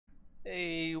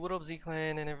Hey, what up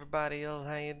Z-Clan and everybody else,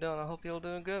 how you doing? I hope you're all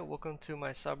doing good. Welcome to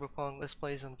my Cyberpunk Let's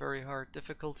Plays on very hard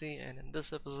difficulty, and in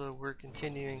this episode we're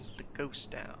continuing the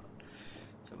ghost town.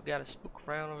 So we gotta spook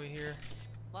around over here.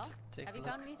 Well, have you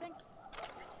found anything?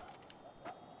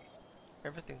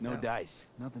 Everything's No down. dice,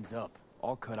 nothing's up,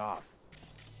 all cut off.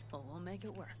 Well, we'll make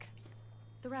it work.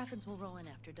 The Raffins will roll in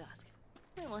after dusk.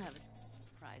 Then we'll have a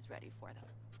surprise ready for them.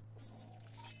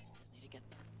 Just need to get...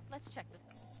 Let's check this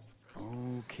out.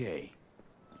 Okay.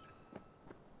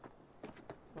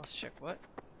 Let's check what?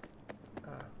 I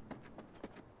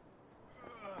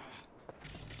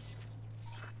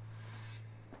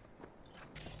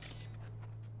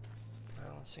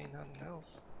don't see nothing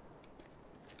else.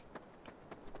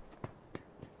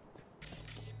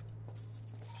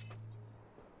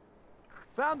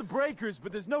 Found the breakers,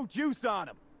 but there's no juice on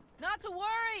them. Not to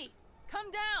worry! Come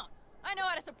down! I know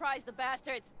how to surprise the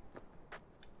bastards!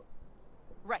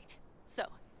 Right. So,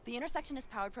 the intersection is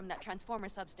powered from that transformer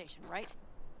substation, right?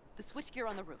 The switchgear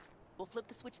on the roof. We'll flip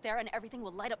the switch there and everything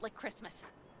will light up like Christmas.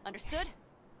 Understood?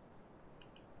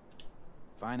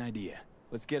 Fine idea.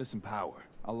 Let's get us some power.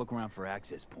 I'll look around for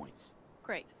access points.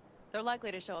 Great. They're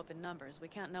likely to show up in numbers. We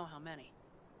can't know how many.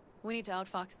 We need to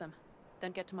outfox them,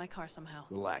 then get to my car somehow.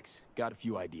 Relax. Got a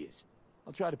few ideas.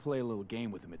 I'll try to play a little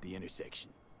game with them at the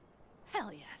intersection.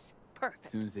 Hell yes. Perfect.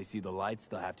 As soon as they see the lights,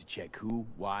 they'll have to check who,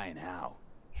 why, and how.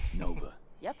 Nova.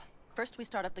 Yep. First we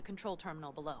start up the control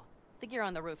terminal below. The gear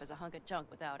on the roof is a hunk of junk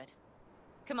without it.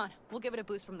 Come on, we'll give it a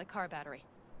boost from the car battery.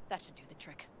 That should do the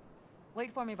trick.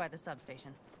 Wait for me by the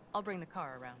substation. I'll bring the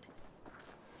car around.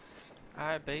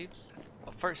 Alright, babes.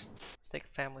 But first, let's take a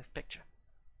family picture.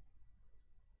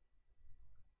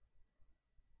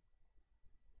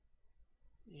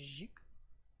 Zook.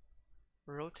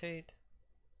 Rotate.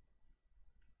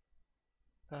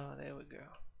 Oh, there we go.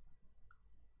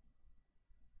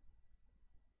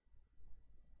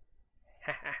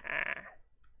 Ha ha ha.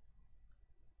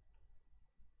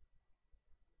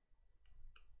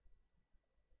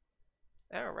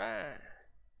 Alright.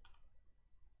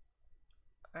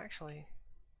 Actually,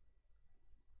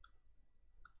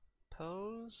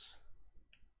 pose.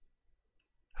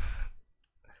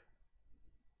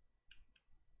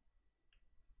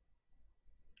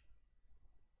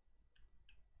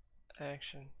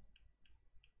 Action.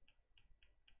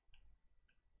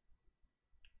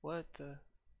 What the?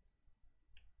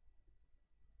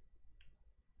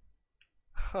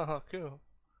 Oh, cool.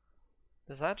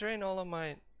 Does that drain all of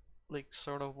my, like,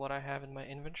 sort of what I have in my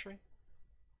inventory?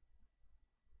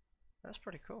 That's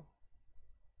pretty cool.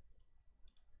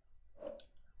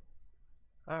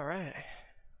 Alright.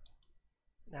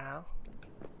 Now,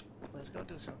 let's go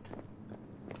do something.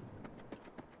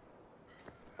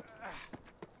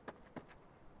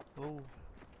 Ooh.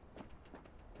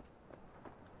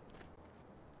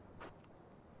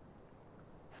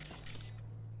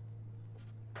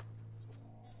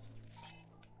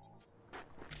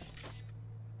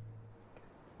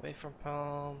 Away from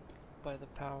Palm by the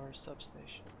power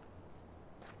substation.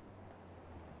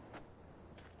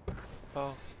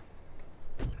 Oh.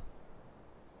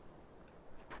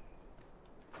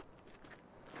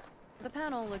 The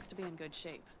panel looks to be in good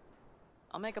shape.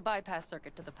 I'll make a bypass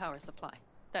circuit to the power supply.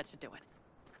 That should do it.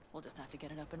 We'll just have to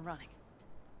get it up and running.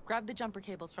 Grab the jumper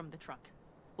cables from the trunk.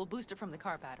 We'll boost it from the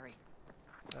car battery.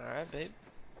 Alright, babe.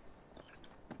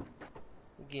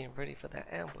 We're getting ready for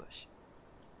that ambush.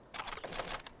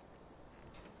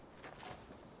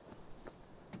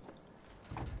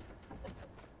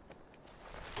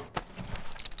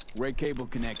 Red cable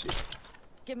connected.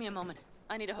 Give me a moment.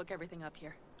 I need to hook everything up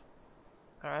here.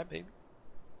 Alright, babe.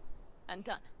 And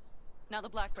done. Now the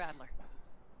Black Rattler.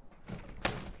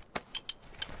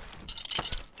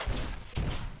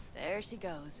 There she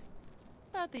goes.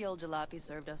 But the old jalopy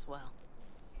served us well.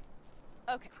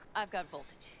 Okay, I've got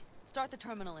voltage. Start the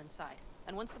terminal inside.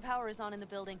 And once the power is on in the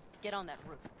building, get on that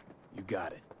roof. You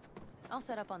got it. I'll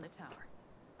set up on the tower.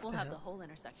 We'll have the whole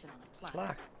intersection on a plan.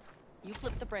 Slack. You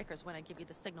flip the breakers when I give you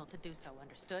the signal to do so,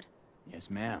 understood? Yes,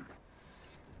 ma'am.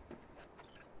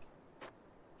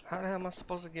 How the hell am I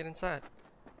supposed to get inside?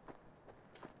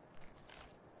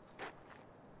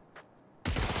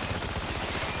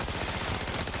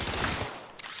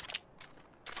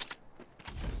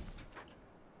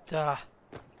 Duh.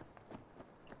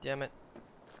 Damn it.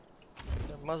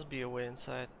 There must be a way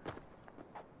inside.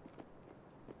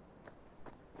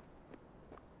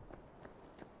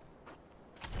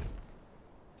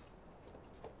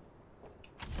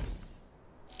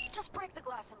 Just break the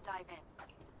glass and dive in.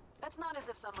 That's not as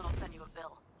if someone will send you a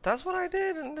bill. That's what I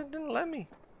did and it didn't let me.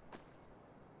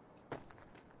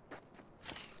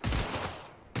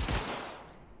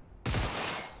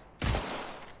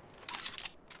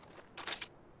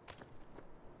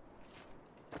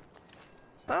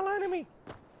 Stop lying to me.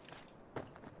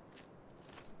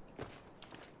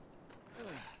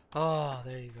 Oh,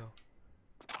 there you go.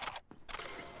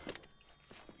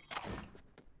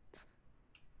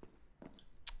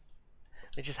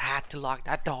 They just had to lock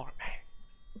that door,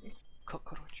 man.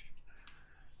 Cockroach.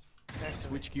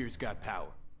 Switchgear's got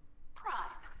power. Prime.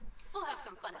 We'll have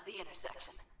some fun at the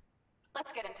intersection.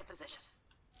 Let's get into position.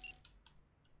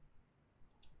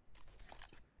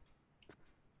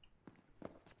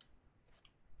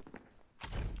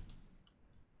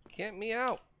 Get me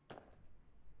out.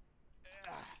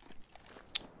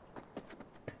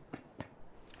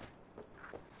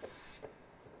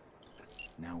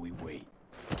 Now we wait.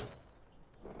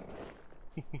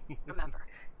 Remember,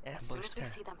 as soon as we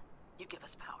time. see them, you give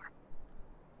us power.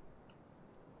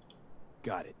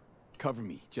 Got it. Cover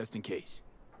me, just in case.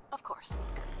 Of course.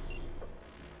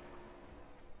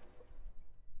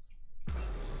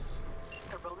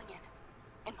 They're rolling in.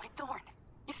 And my thorn.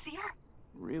 You see her?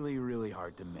 Really, really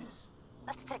hard to miss.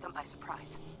 Let's take them by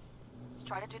surprise. Let's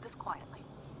try to do this quietly.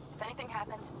 If anything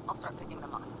happens, I'll start picking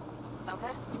them off. Sound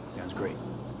good? Sounds great.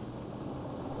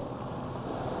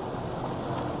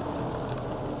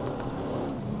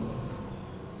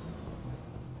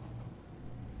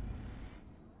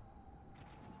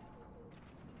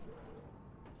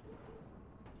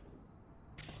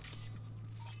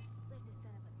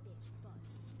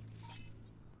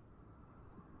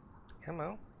 Come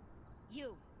on.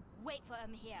 You, wait for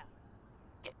him here.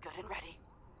 Get good and ready.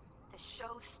 The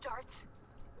show starts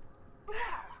now.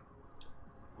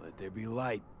 Let there be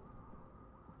light.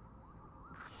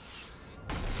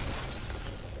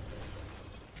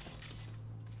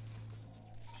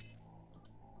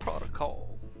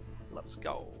 Protocol. Let's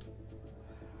go.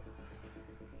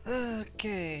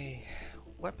 Okay.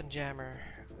 Weapon jammer.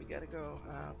 We gotta go.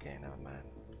 Okay, never mind.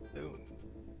 Boom.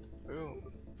 Boom.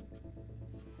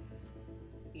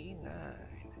 E9.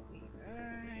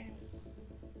 E9.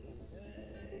 E9.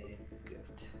 Good.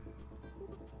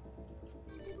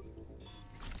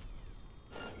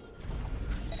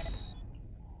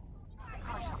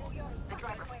 The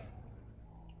driver.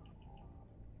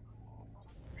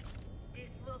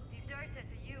 This looks deserted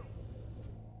to you.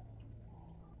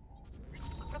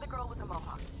 Look for the girl with the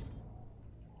mohawk.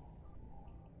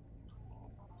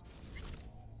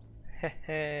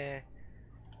 Hehe.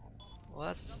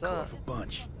 What's Call up? off a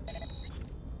bunch.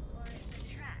 Or is it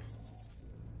trash?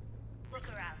 Look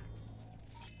around.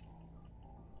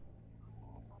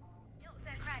 No,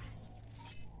 that's right.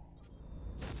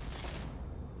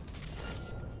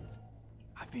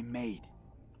 I've been made.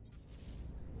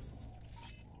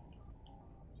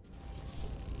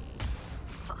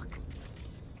 Fuck.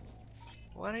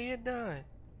 What are you doing?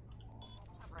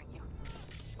 Covering you.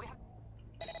 We have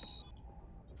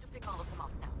to pick all of them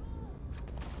off now.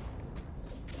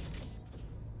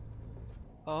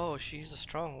 Oh, she's the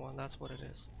strong one. That's what it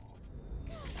is.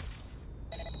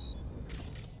 That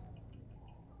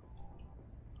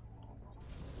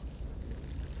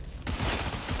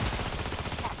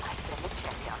might have been the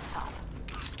cherry on top.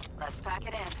 Let's pack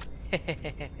it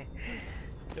in.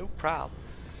 No problem.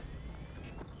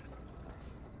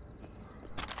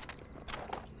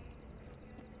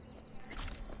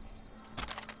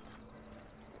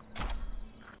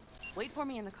 Wait for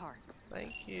me in the car.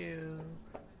 Thank you.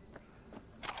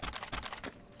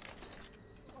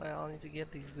 Well, I need to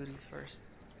get these goodies first.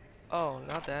 Oh,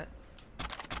 not that.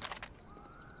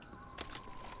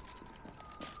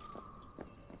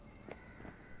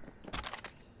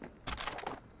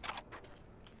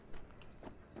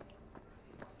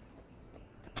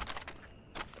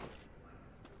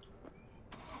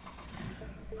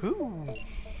 Ooh.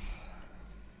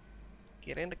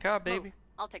 Get in the car, baby. Move.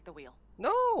 I'll take the wheel.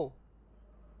 No!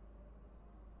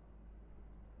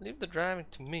 Leave the driving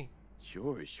to me.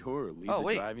 Sure, sure. Leave Oh, the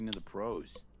wait. driving to the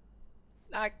pros.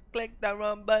 I clicked the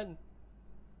wrong button.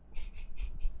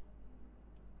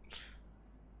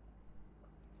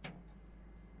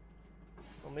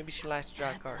 Well, maybe she likes to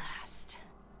drive cars. Last.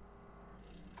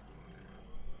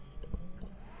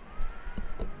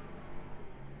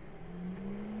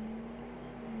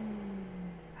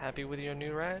 Happy with your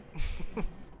new ride?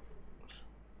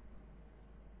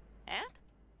 And?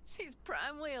 She's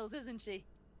prime wheels, isn't she?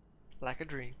 Like a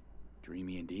dream.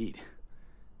 Dreamy indeed.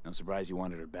 No surprise you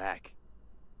wanted her back.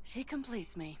 She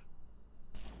completes me.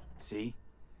 See?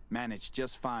 Managed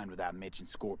just fine without Mitch and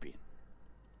Scorpion.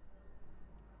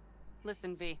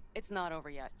 Listen, V, it's not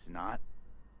over yet. It's not?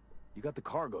 You got the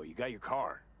cargo, you got your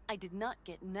car. I did not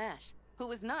get Nash, who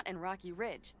was not in Rocky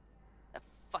Ridge. The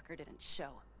fucker didn't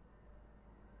show.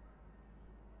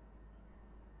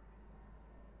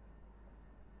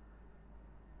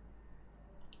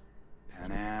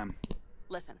 Pan Am.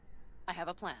 Listen, I have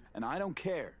a plan. And I don't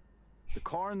care. The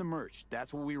car and the merch,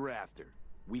 that's what we were after.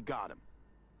 We got him.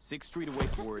 6th Street away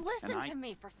Just for it, listen and to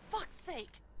me, for fuck's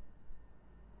sake.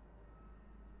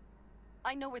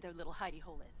 I know where their little hidey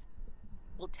hole is.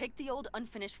 We'll take the old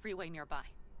unfinished freeway nearby.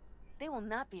 They will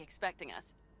not be expecting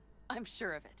us. I'm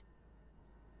sure of it.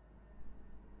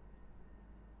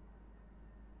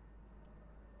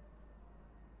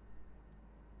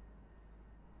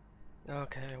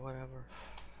 Okay, whatever.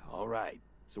 All right.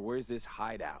 So where's this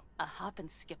hideout? A hop and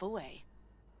skip away.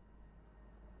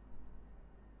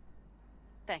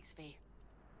 Thanks, V.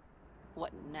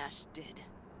 What Nash did.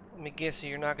 Let me guess,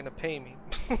 you're not gonna pay me.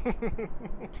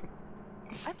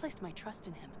 I placed my trust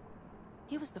in him.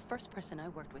 He was the first person I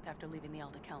worked with after leaving the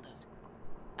Aldecaldos.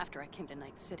 After I came to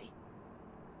Night City.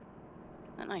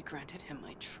 And I granted him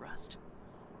my trust.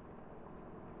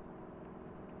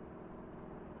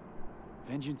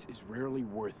 Vengeance is rarely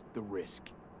worth the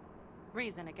risk.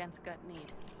 Reason against gut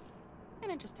need. An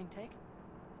interesting take.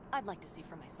 I'd like to see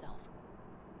for myself.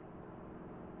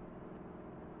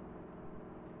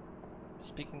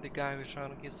 Speaking to the guy who's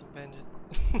trying to get some vengeance.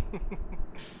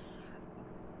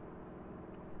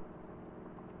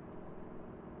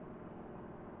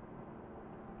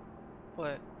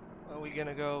 What? Are we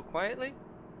gonna go quietly?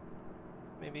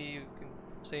 Maybe you can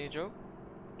say a joke?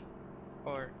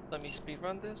 Or let me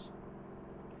speedrun this?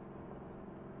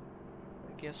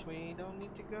 I guess we don't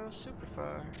need to go super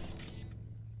far.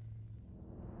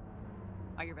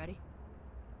 Are you ready?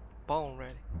 Bone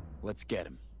ready. Let's get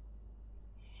him.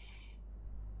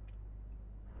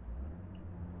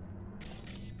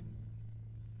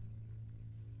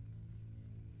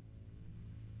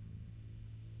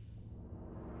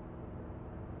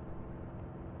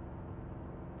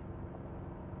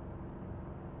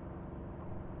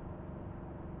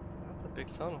 That's a big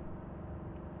tunnel.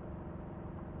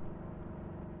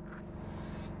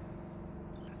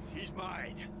 He's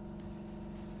mine.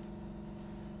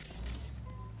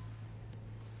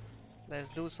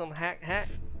 Let's do some hack.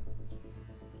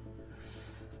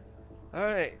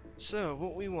 Alright, so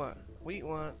what we want? We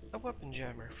want a weapon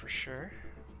jammer for sure.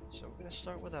 So we're gonna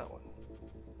start with that one.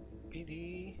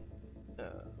 PD.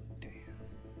 Damn.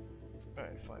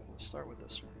 Alright, fine. Let's start with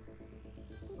this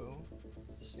one. Boom.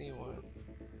 C1.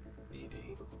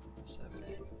 BD.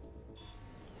 70.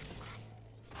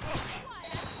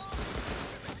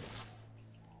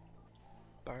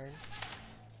 Burn.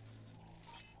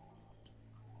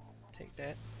 Take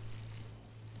that.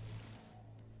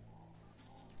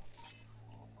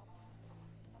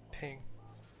 Ping.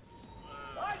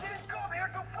 I didn't come here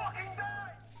to fucking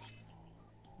die!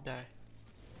 Die.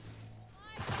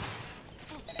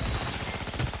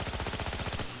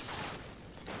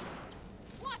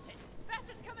 Watch it!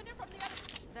 Bastards coming in from the other.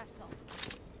 That's all.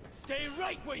 Stay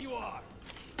right where you are.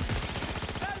 10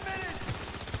 minutes!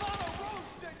 Mama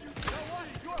Rose said you know what?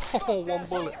 You're Oh, one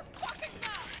bullet.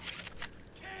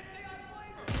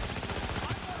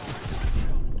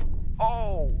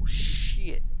 Oh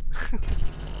shit.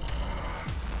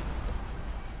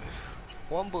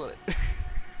 One bullet.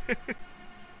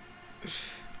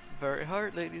 Very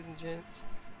hard, ladies and gents.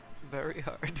 Very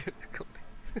hard difficulty.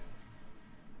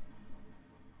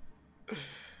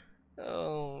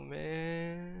 Oh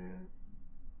man.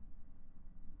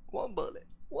 One bullet.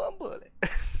 One bullet.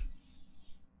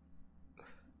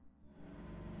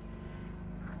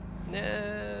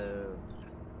 No.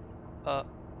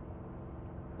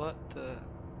 What the?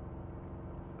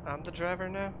 I'm the driver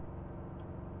now?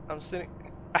 I'm sitting.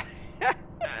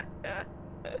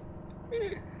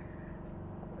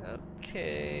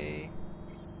 Okay.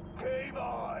 Game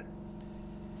on!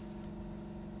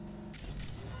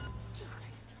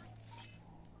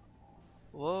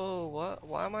 Whoa, what?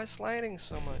 Why am I sliding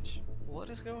so much? What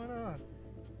is going on?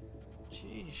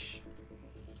 Sheesh.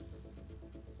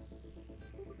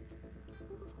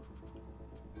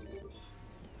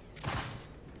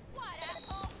 What,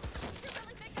 asshole? You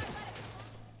really think I let it?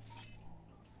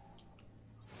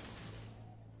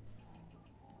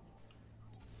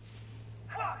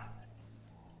 Fuck!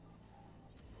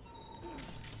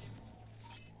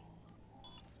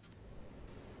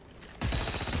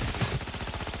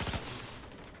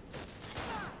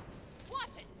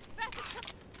 Watch it!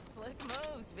 Bastards! Slick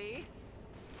moves, V.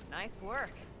 Nice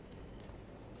work.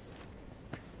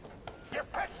 You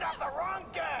pissed off the wrong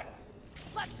gang!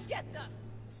 Let's get them!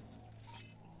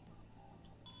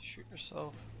 Shoot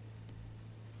yourself.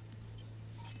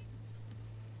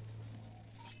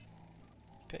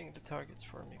 Ping the targets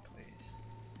for me, please.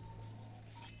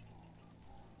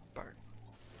 Burn.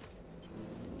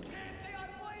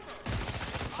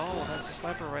 Oh, that's the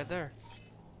sniper right there.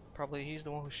 Probably he's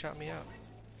the one who shot me out.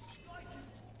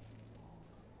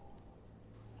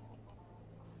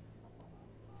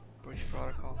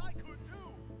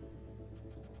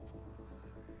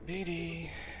 BD,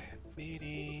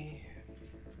 BD,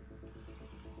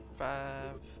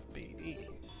 5 BD.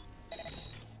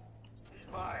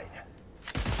 Fine.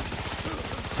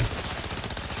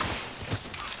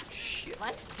 Shit.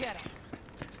 Let's get it.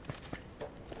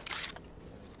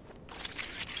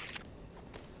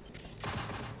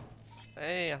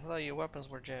 Hey, I thought your weapons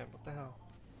were jammed. What the hell?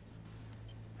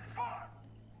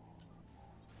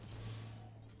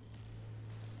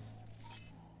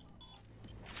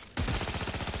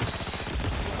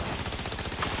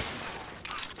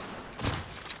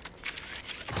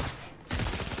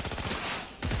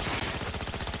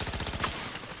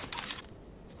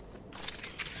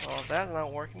 Oh, that's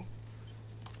not working.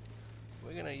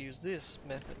 We're gonna use this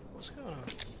method. What's going on?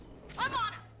 I'm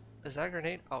on it. Is that a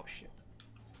grenade? Oh shit.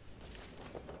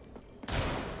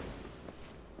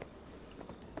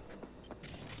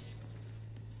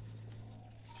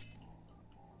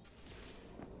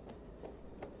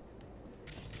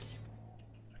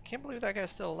 I can't believe that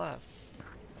guy's still alive.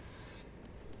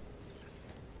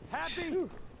 Happy?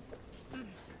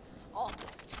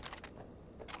 Almost.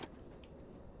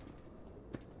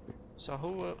 So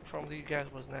who from these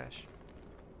guys was Nash?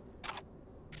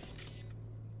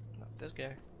 Not this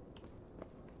guy.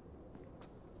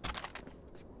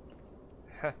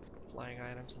 Ha! Flying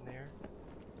items in there.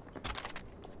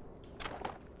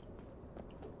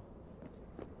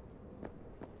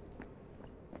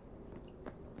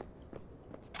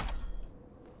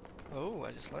 Oh,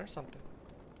 I just learned something.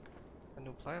 A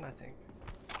new plan, I think.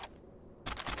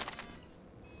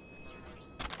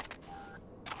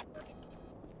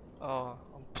 Oh,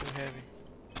 I'm too heavy.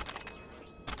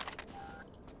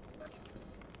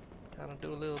 Time to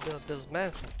do a little bit of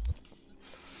dismantle.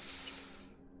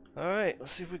 Alright,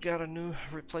 let's see if we got a new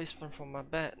replacement for my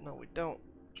bat. No, we don't.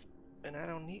 And I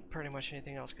don't need pretty much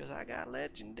anything else because I got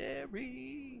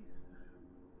legendary.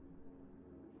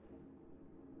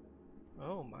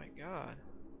 Oh my god.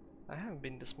 I haven't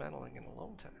been dismantling in a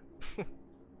long time.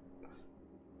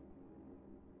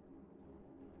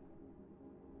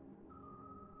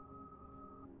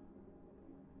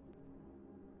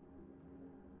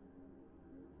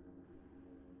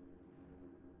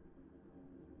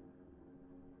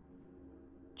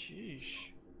 Jeez.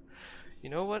 You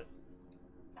know what?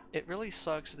 It really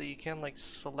sucks that you can't like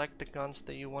select the guns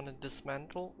that you want to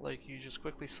dismantle. Like you just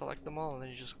quickly select them all and then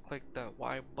you just click the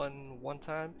Y button one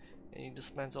time and you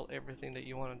dismantle everything that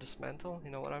you want to dismantle. You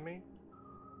know what I mean?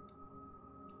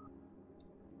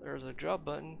 There's a drop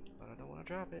button, but I don't want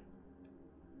to drop it.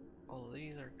 All of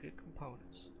these are good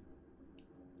components.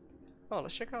 Oh,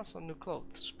 let's check out some new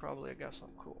clothes. Probably I got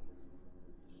something cool.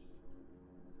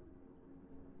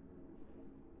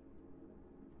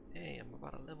 Hey, I'm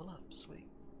about to level up. Sweet.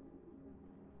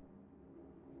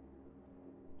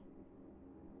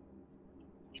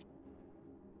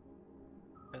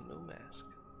 A new mask,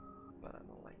 but I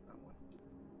don't like that one.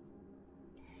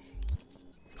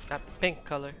 That pink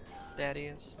color, that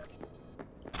is.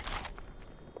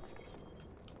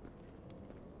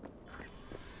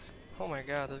 Oh my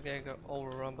god, this guy got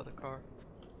overrun by the car.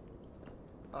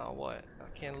 Oh, what?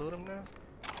 I can't loot him now?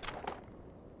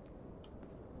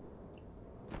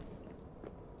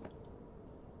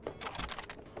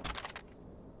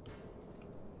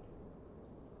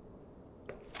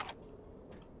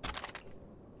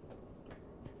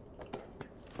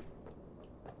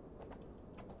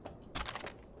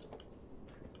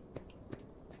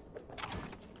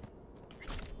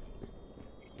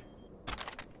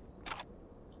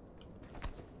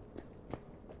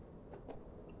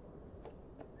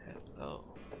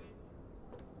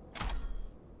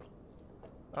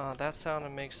 That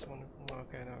sound makes one.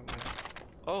 Okay, never mind.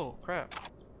 Oh crap!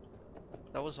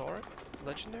 That was orange,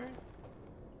 legendary.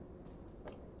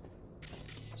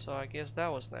 So I guess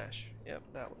that was Nash. Yep,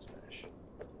 that was Nash.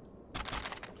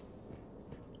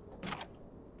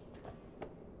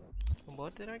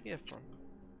 What did I get from him?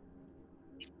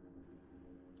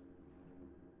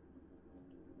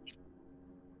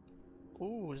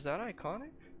 Ooh, is that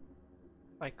iconic?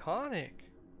 Iconic!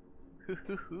 Hoo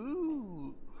hoo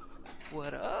hoo!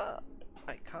 What up?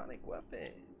 Iconic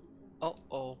weapon. Uh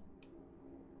oh.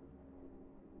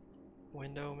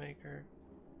 Window maker.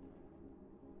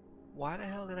 Why the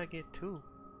hell did I get two?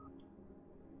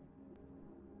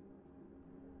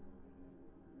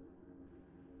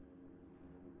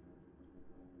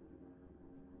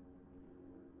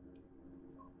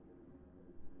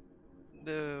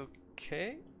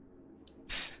 Okay.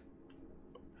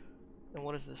 And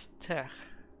what is this? Tech.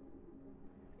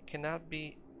 Cannot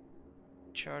be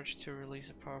charged to release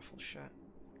a powerful shot.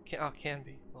 Can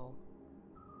be. Well,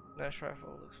 Nash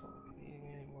rifle looks fun.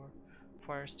 Anymore.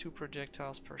 Fires 2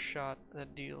 projectiles per shot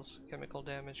that deals chemical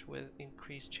damage with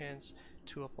increased chance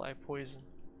to apply poison.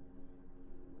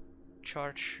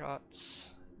 Charge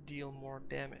shots deal more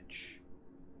damage.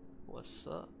 What's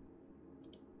up?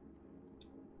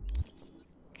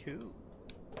 Cool.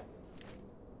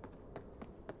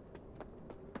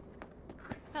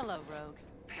 Hello, Rogue.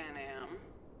 Pan Am.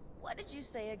 What did you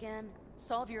say again?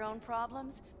 Solve your own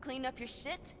problems? Clean up your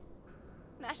shit?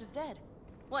 Nash is dead.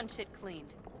 One shit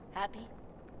cleaned. Happy?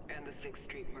 And the 6th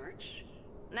Street merch?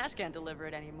 Nash can't deliver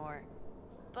it anymore.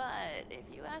 But if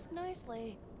you ask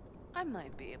nicely, I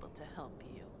might be able to help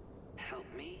you. Help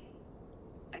me?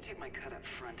 I took my cut up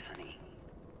front, honey.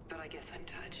 But I guess I'm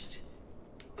touched.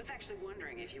 Was actually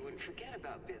wondering if you wouldn't forget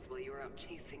about Biz while you were out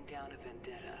chasing down a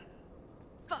vendetta.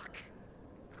 Fuck!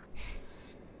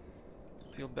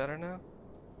 Feel better now?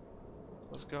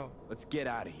 Let's go. Let's get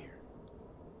out of here.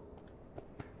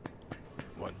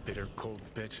 One bitter, cold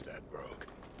bitch, that Rogue.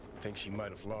 Think she might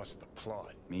have lost the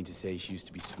plot. Mean to say she used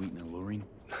to be sweet and alluring?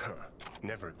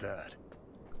 Never that.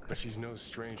 But she's no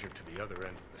stranger to the other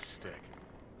end of the stick.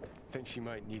 Think she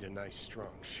might need a nice, strong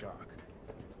shock.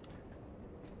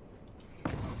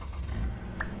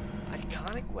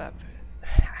 Iconic weapon.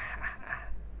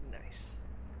 Nice.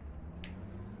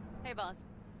 Hey, boss.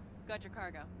 Got your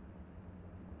cargo.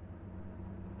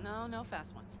 No, no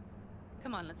fast ones.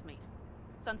 Come on, let's meet.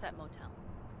 Sunset Motel.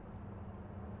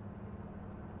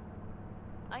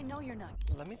 I know you're not.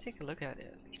 Let me take a look at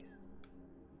it at least.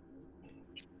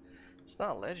 It's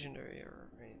not legendary or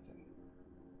anything.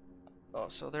 Oh,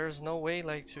 so there's no way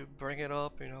like to bring it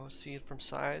up, you know, see it from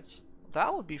sides.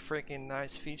 That would be freaking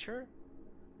nice feature.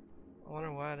 I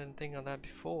wonder why I didn't think of that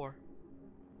before.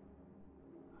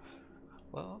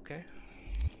 Well, okay.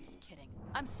 Just kidding.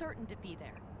 I'm certain to be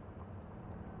there.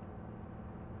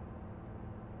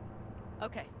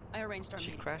 Okay, I arranged our She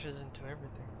meeting. crashes into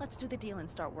everything. Let's do the deal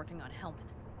and start working on Hellman.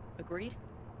 Agreed?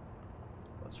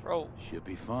 Let's roll. Should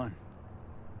be fun.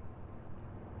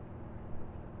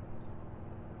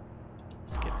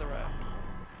 Skip the ride.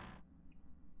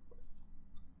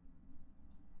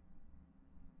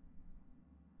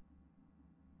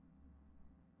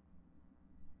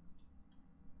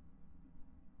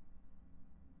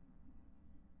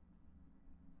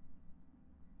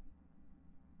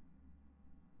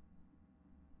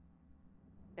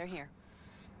 They're here.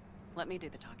 Let me do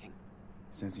the talking.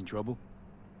 Sensing trouble?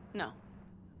 No.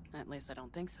 At least I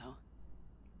don't think so.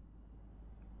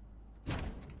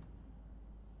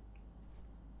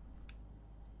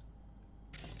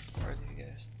 Where are these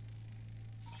guys?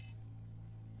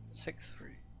 6-3.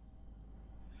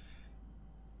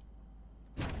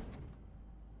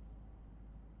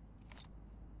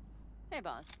 Hey,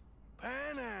 boss.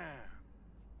 Pan Am.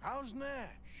 How's Nash?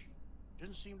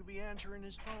 Doesn't seem to be answering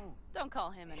his phone. Don't call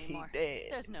him anymore. dead.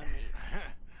 There's no need.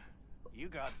 You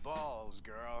got balls,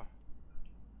 girl.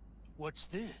 What's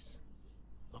this?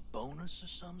 A bonus of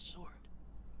some sort?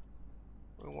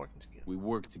 We're working together. We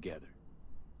work together.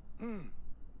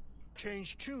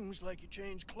 Change tunes like you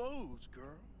change clothes,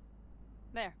 girl.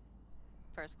 There.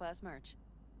 First class merch.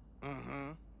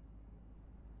 Mm-hmm.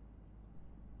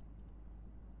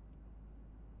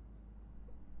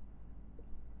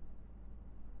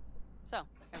 So,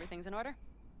 everything's in order?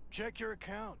 Check your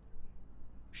account.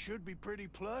 Should be pretty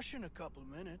plush in a couple of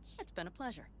minutes. It's been a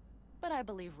pleasure. But I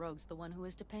believe Rogue's the one who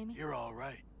is to pay me. You're all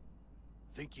right.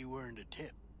 Think you earned a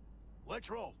tip. Let's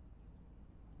roll.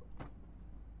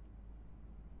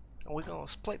 And we're gonna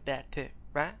split that tip,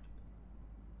 right?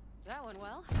 That went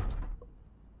well.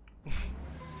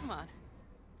 Come on.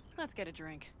 Let's get a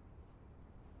drink.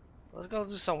 Let's go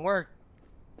do some work.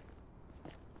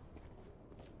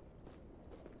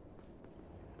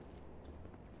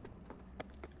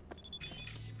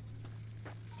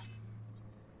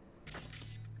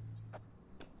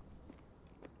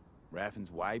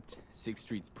 Raffin's wiped, 6th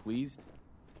Street's pleased.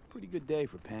 Pretty good day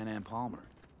for Pan Am Palmer.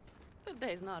 The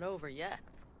day's not over yet.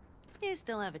 You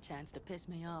still have a chance to piss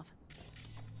me off.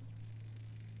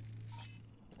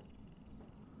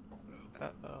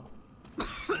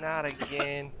 Uh-oh. Not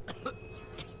again.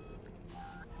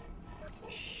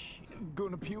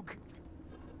 Gonna puke.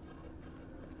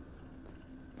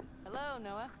 Hello,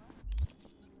 Noah.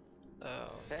 Oh,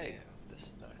 Hey. damn. This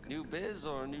is not good. New biz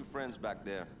or new friends back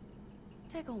there?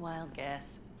 Take a wild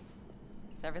guess.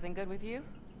 Is everything good with you?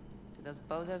 Did those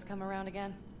bozos come around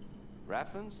again?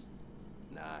 Raffins?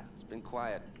 Nah, it's been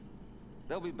quiet.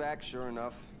 They'll be back, sure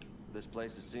enough. This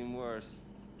place has seen worse.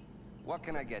 What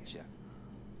can I get you?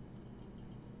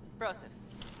 Broseph.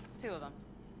 2 of them.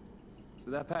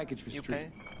 So that package for You Street,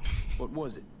 pay? what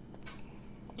was it?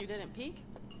 You didn't peek?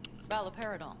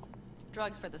 Valoperidol.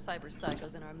 Drugs for the cyber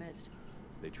psychos in our midst.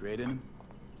 They trade in him?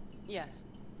 Yes.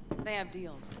 They have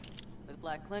deals. With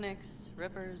black clinics,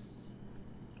 rippers.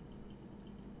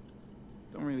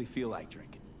 Don't really feel like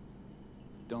drinking.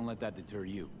 Don't let that deter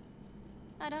you.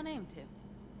 I don't aim to.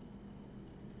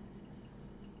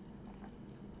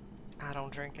 I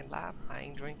don't drink in life. I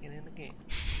ain't drinking in the game.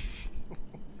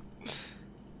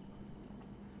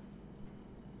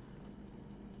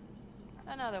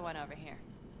 Another one over here.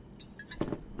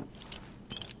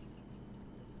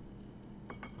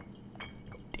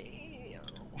 Damn.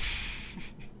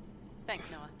 Thanks,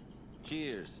 Noah.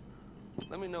 Cheers.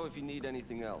 Let me know if you need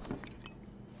anything else.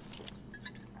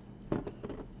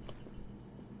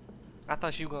 I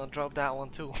thought you were gonna drop that one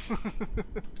too.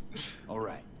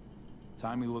 Alright.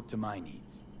 Time we look to my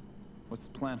needs. What's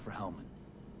the plan for Hellman?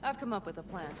 I've come up with a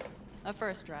plan. A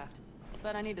first draft.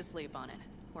 But I need to sleep on it.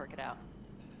 Work it out.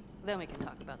 Then we can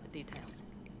talk about the details.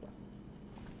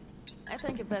 I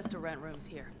think it best to rent rooms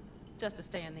here. Just to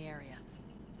stay in the area.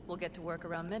 We'll get to work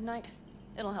around midnight.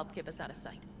 It'll help keep us out of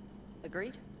sight.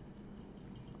 Agreed?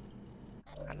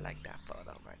 I like that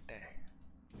photo right there.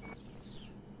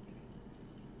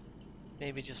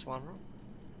 Maybe just one room?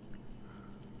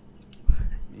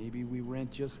 Maybe we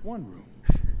rent just one room.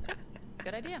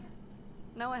 Good idea.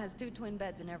 Noah has 2 twin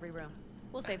beds in every room.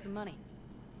 We'll save some money.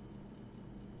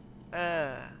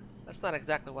 That's not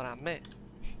exactly what I meant.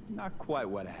 Not quite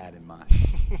what I had in mind.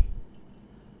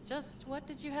 Just what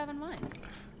did you have in mind?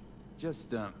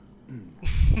 Just,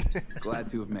 glad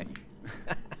to have met you.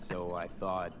 So I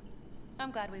thought...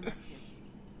 I'm glad we met too.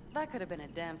 That could have been a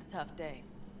damn tough day.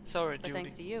 Sorry, But Judy.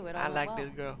 thanks to you, it all I went like well. this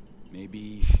girl.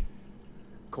 maybe...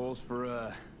 calls for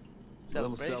a...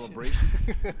 little Celebration.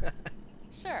 celebration?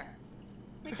 Sure.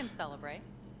 We can celebrate.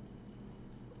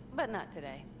 But not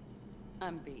today.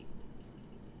 I'm beat.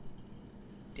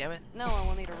 Damn it. Noah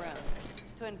will need a room.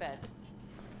 Twin beds.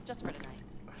 Just for tonight.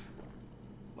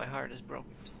 My heart is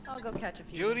broken. I'll go catch a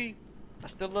few Judy, minutes. I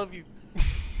still love you.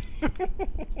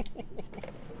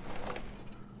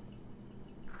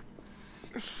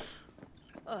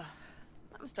 Ugh.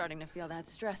 I'm starting to feel that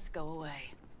stress go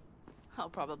away. I'll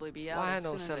probably be out Why as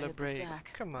no soon as I hit the celebrate?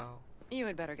 sack. Come on. You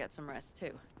had better get some rest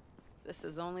too. This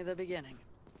is only the beginning.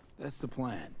 That's the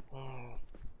plan. Mm.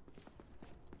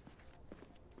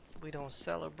 We don't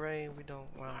celebrate. We don't.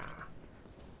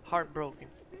 Heartbroken.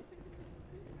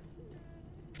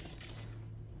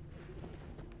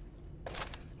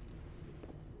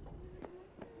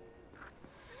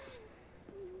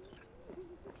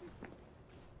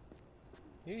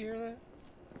 You hear that?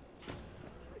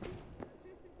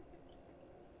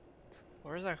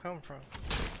 Where does that come from?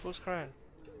 Who's crying?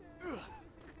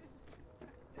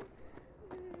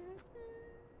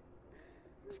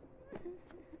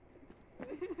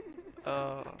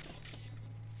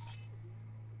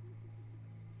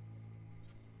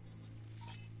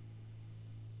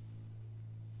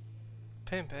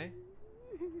 Pimp, eh?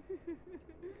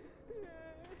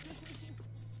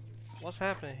 What's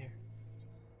happening here?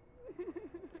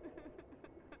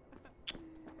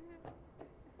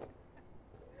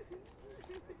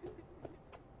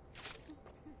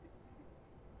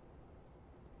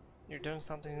 You're doing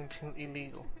something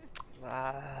illegal.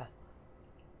 Ah.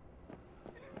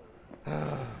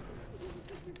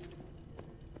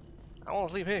 I want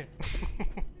to sleep here.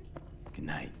 Good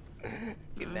night.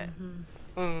 Good night.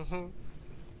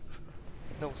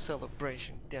 No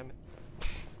celebration, damn it.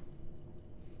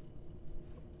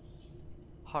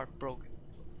 Heartbroken.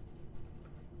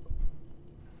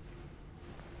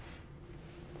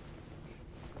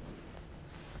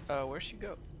 Where'd she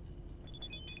go?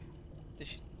 Did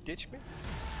she ditch me?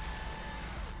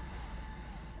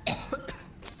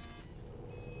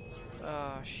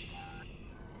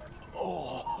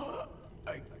 Oh,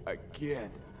 I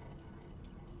can't.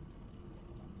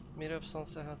 Meet up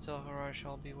Sunset Hotel Garage,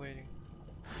 I'll be waiting.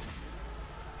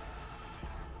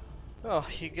 Oh,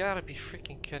 you gotta be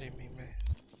freaking kidding me, man.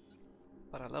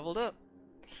 But I leveled up.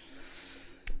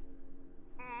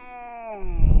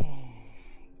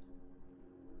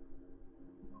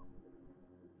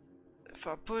 If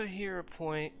I put here a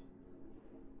point,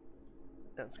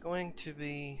 that's going to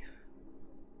be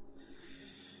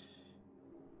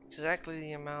exactly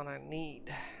the amount I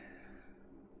need.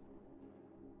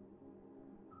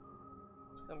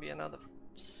 It's gonna be another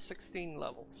 16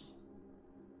 levels.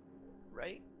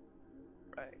 Right?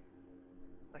 Right.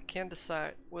 I can't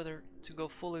decide whether to go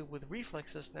fully with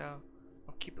reflexes now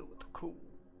or keep it with the cool.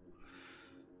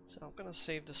 So I'm gonna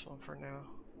save this one for now.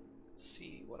 Let's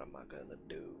see, what am I gonna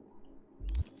do?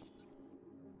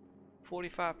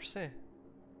 45%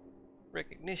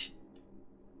 recognition.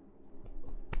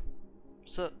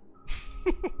 What's up?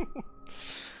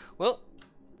 Well,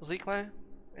 Z-Clan,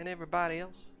 and everybody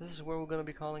else, this is where we're going to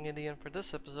be calling it the end for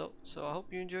this episode. So I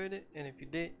hope you enjoyed it, and if you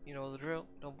did, you know the drill.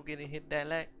 Don't forget to hit that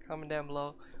like, comment down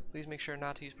below. Please make sure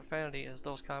not to use profanity, as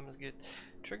those comments get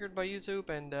triggered by YouTube,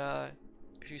 and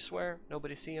if you swear,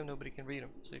 nobody see them, nobody can read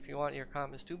them. So if you want your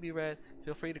comments to be read,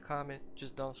 feel free to comment,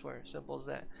 just don't swear. Simple as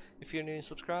that. If you're new and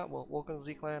subscribe, well, welcome to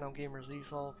Z-Clan. I'm Gamer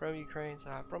Z-Soul from Ukraine, so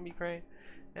I'm from Ukraine,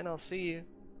 and I'll see you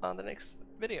on the next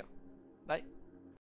video. Bye.